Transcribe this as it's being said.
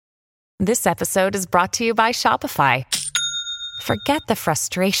This episode is brought to you by Shopify. Forget the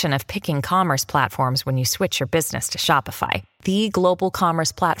frustration of picking commerce platforms when you switch your business to Shopify, the global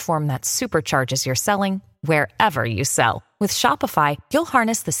commerce platform that supercharges your selling wherever you sell. With Shopify, you'll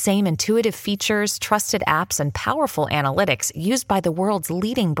harness the same intuitive features, trusted apps, and powerful analytics used by the world's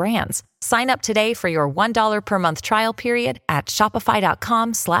leading brands. Sign up today for your $1 per month trial period at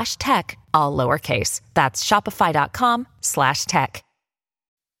shopify.com/tech, all lowercase. That's shopify.com/tech.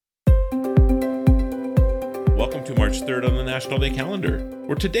 Welcome to March 3rd on the National Day calendar,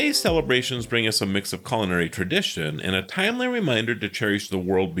 where today's celebrations bring us a mix of culinary tradition and a timely reminder to cherish the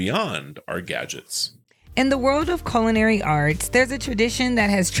world beyond our gadgets. In the world of culinary arts, there's a tradition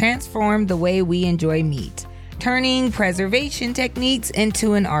that has transformed the way we enjoy meat, turning preservation techniques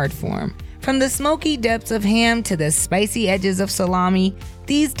into an art form. From the smoky depths of ham to the spicy edges of salami,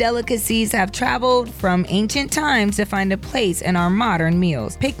 these delicacies have traveled from ancient times to find a place in our modern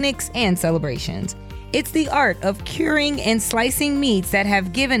meals, picnics, and celebrations. It's the art of curing and slicing meats that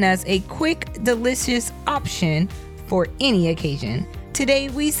have given us a quick, delicious option for any occasion. Today,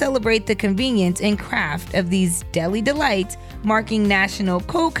 we celebrate the convenience and craft of these deli delights, marking National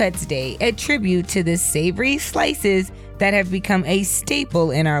Cold Cuts Day, a tribute to the savory slices that have become a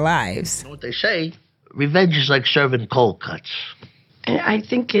staple in our lives. You know what they say? Revenge is like serving cold cuts. And I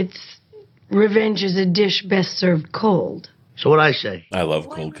think it's revenge is a dish best served cold. So what I say? I love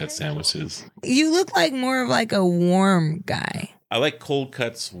cold cut sandwiches. You look like more of like a warm guy. I like cold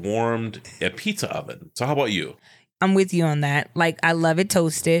cuts warmed at pizza oven. So how about you? I'm with you on that. Like, I love it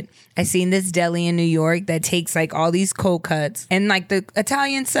toasted. I seen this deli in New York that takes like all these cold cuts and like the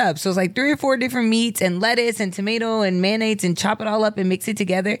Italian subs. So it's like 3 or 4 different meats and lettuce and tomato and mayonnaise and chop it all up and mix it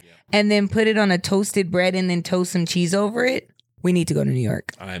together and then put it on a toasted bread and then toast some cheese over it. We need to go to New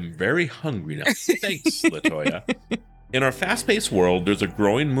York. I'm very hungry now. Thanks, Latoya. In our fast-paced world, there's a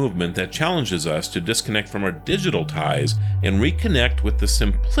growing movement that challenges us to disconnect from our digital ties and reconnect with the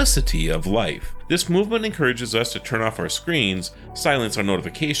simplicity of life. This movement encourages us to turn off our screens, silence our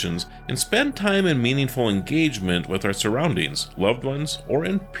notifications, and spend time in meaningful engagement with our surroundings, loved ones, or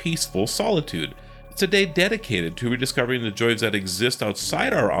in peaceful solitude. It's a day dedicated to rediscovering the joys that exist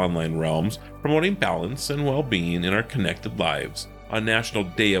outside our online realms, promoting balance and well-being in our connected lives. On National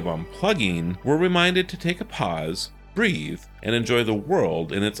Day of Unplugging, we're reminded to take a pause, breathe, and enjoy the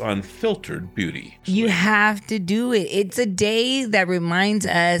world in its unfiltered beauty. You have to do it. It's a day that reminds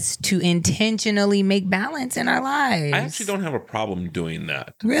us to intentionally make balance in our lives. I actually don't have a problem doing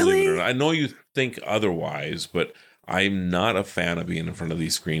that. Really? Believe it or not. I know you think otherwise, but I'm not a fan of being in front of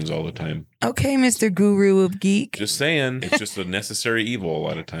these screens all the time. Okay, Mr. Guru of Geek. Just saying, it's just a necessary evil a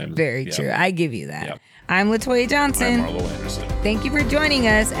lot of times. Very true. I give you that. Yeah. I'm Latoya Johnson. I'm Marlo Anderson. Thank you for joining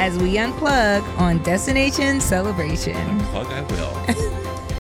us as we unplug on Destination Celebration. Unplug I will.